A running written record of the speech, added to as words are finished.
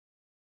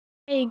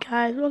Hey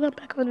guys, welcome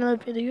back with another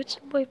video. It's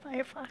your boy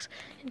Firefox,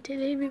 and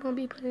today we're gonna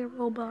be playing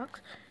Roblox.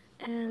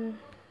 And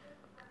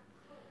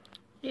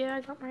yeah,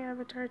 I got my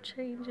avatar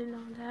changed and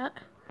all that.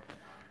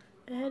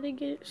 I had to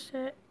get it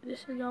set.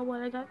 This is all what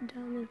I got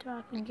done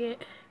until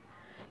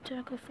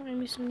I could find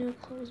me some new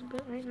clothes.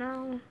 But right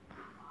now,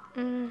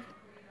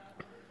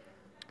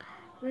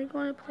 we're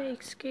gonna play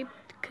Escape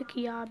the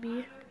Cookie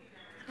Obby.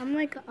 I'm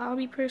like an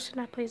obby person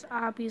that plays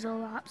obbies a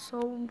lot,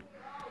 so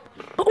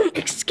boom,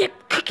 Escape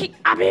Cookie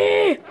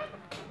Obby.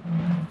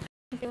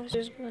 Okay, let's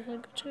just go ahead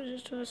and change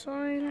this to the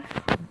sign.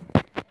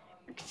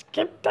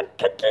 Skip the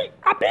cookie,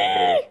 Abby!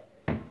 I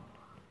don't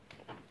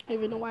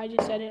even know why I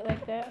just said it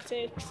like that. I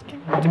said, skip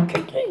the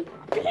cookie,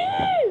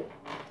 Abby!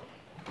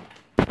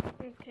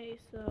 Okay,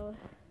 so,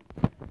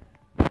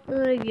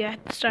 yeah,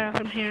 start off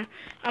from here.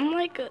 I'm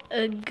like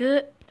a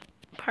good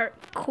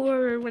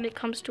parkourer when it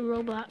comes to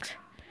Roblox.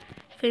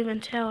 If you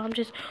even tell, I'm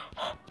just,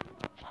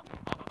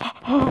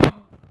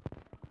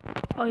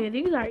 oh yeah,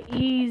 these are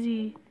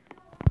easy.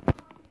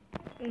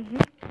 I'm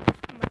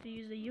about to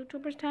use the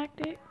YouTuber's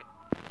tactic.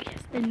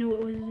 Yes, I knew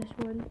it was this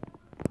one.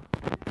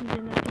 And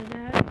then after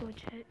that, go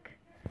check.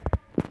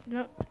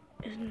 No,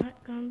 it's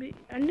not gonna be.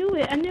 I knew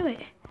it. I knew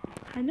it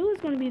was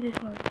gonna be this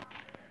one.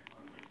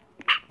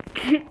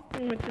 I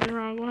went to the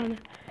wrong one.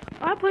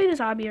 Oh, I played this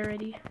obby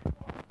already.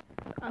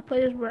 I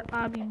played this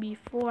obby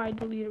before I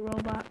deleted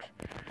Roblox.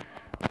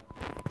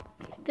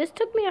 This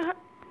took me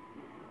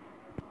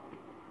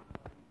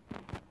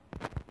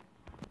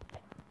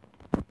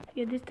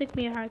this took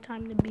me a hard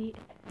time to beat.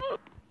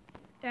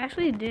 It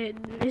actually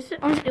did.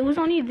 It was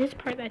only this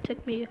part that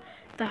took me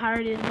the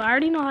hardest, but I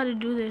already know how to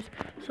do this,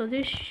 so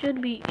this should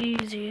be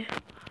easy.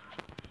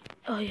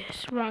 Oh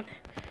yes, run.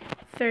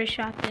 Third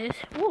shot this.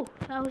 Whoa,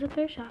 that was a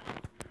third shot.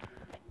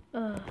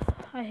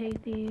 I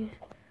hate these.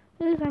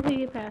 At least I can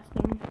get past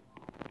them.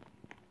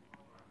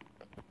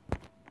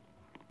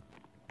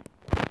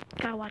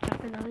 Gotta watch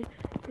out for those.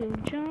 Go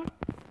jump.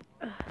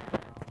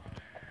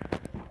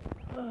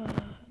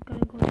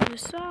 Gotta go to the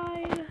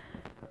side.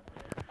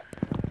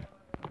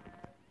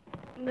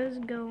 Let's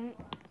go.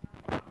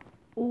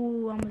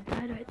 Ooh, I almost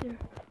died right there.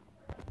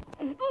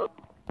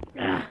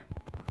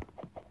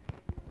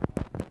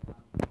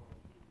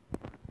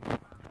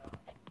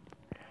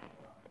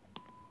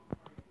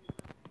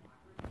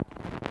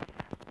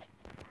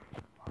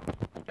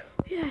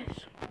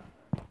 Yes.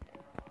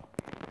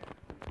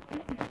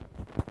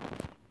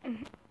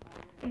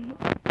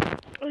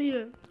 Oh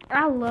yeah,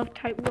 I love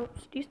tight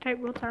ropes. These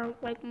tight ropes are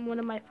like one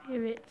of my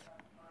favorites.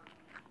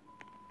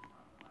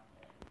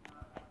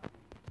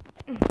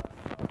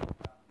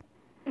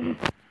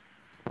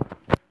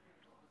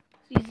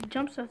 These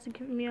jump shots are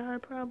giving me a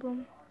hard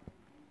problem.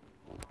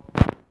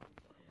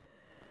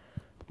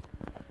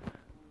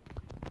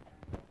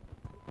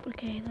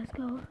 Okay, let's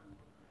go.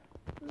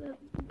 Let's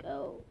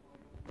go.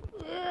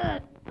 Yeah,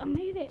 I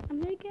made it. I'm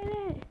making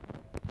it.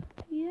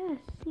 Yes,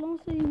 Sloan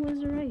City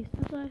wins the race.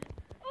 That's why.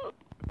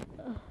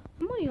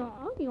 I'm only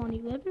on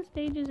 11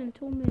 stages in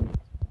 2 minutes.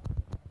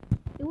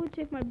 It would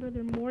take my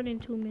brother more than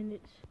 2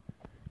 minutes.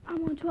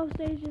 I'm on 12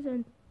 stages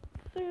in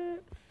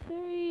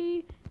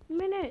 3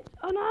 minutes.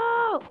 Oh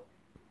no!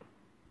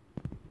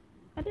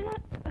 I did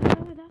not. That's a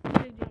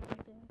big jump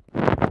right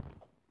there.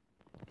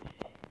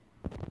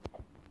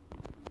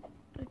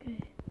 Okay.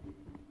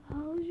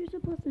 How is you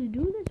supposed to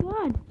do this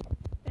one?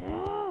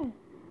 Yeah.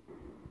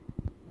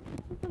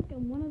 This is like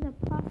one of the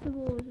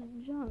possible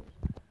jumps.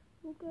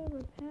 We'll go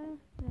over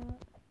past that.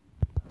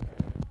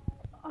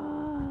 I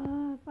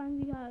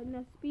finally got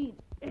enough speed.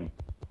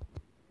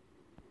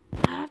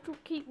 I have to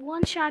keep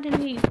one-shotting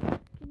these. I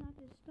cannot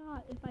just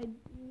stop. If I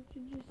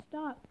should just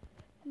stop,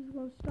 this is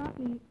gonna stop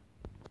me.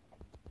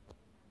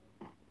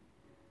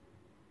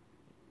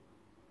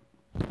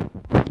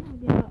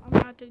 I'm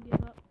about to give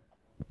up.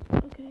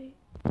 Okay.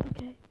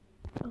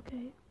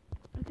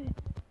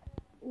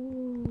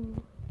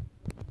 Ooh.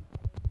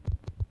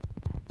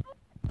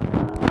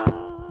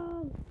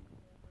 Oh.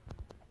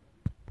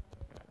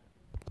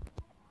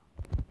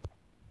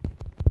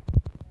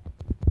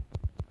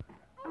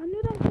 I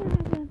knew that was gonna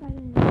happen if I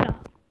didn't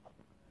stop.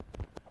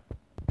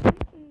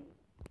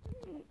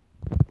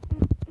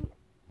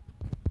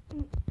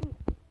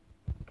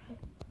 Okay.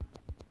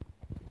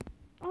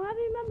 Oh, I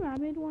remember. I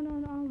made one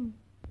on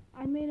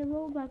I made a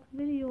Roblox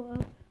video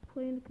of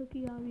playing the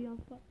Cookie Obby on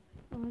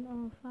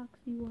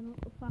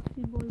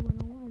Foxy Boy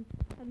 101.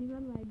 I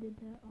remember I did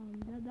that.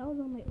 That was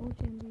on my old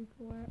channel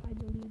before I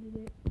deleted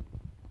it.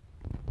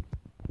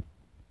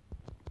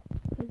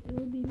 Cause it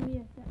would be me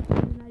at that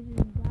time and I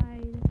just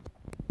died.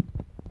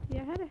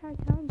 Yeah, I had a hard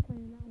time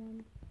playing that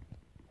one.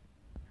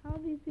 How are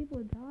these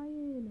people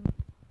dying?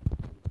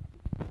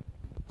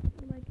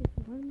 Like it's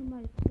one of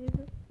my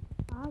favorite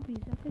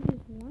hobbies. I could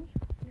just one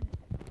shot it.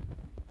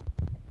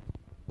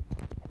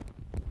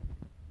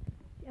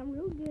 I'm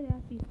real good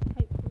at these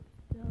type of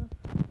stuff.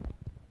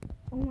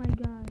 Oh my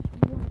gosh,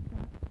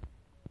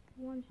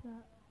 one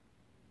shot.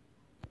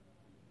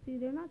 See,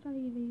 they're not trying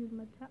to even use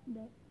my top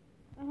deck.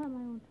 I have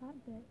my own top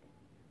deck.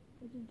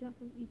 I just jump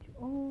from each.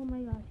 Oh my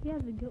gosh, he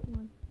has a good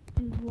one.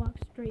 Just walk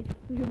straight. straight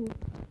through.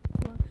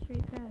 Walk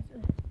straight past.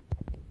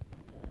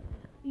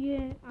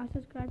 Yeah, I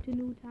subscribe to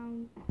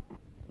Newtown.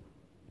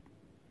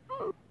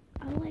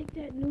 I like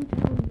that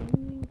Newtown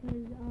gaming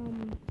because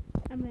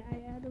I mean I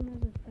add them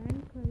as a friend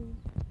because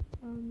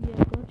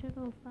yeah, go check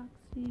out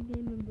Foxy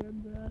Gaming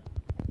bruh.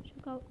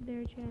 Check out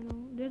their channel.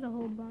 There's a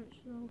whole bunch,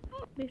 so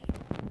make sure.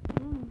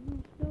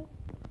 So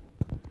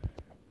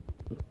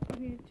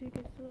here,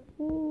 tickets.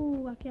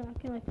 Ooh, I can't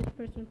let this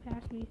person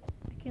pass me.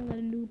 I can't let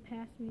a noob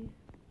pass me.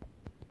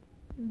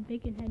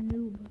 Bacon head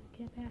noob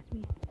can't pass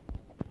me.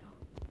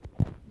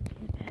 No,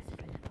 can't pass this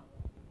level.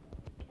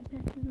 Can't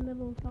pass this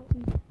level without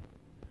me.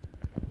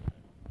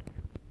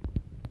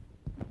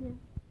 Yeah,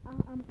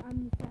 I'm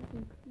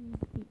passing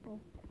these people.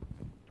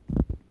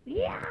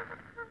 Yeah.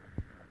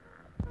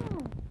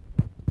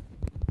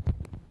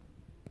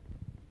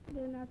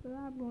 Then after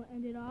that, I'm gonna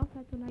end it off.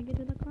 That's when I get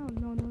to the clown.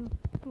 No.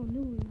 Oh,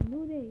 new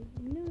day.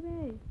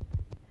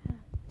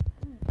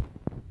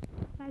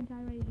 If I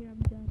die right here,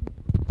 I'm done.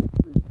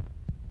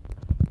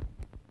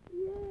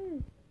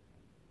 Yes.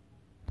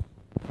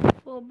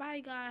 Well, bye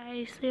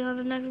guys. See you on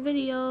the next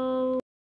video.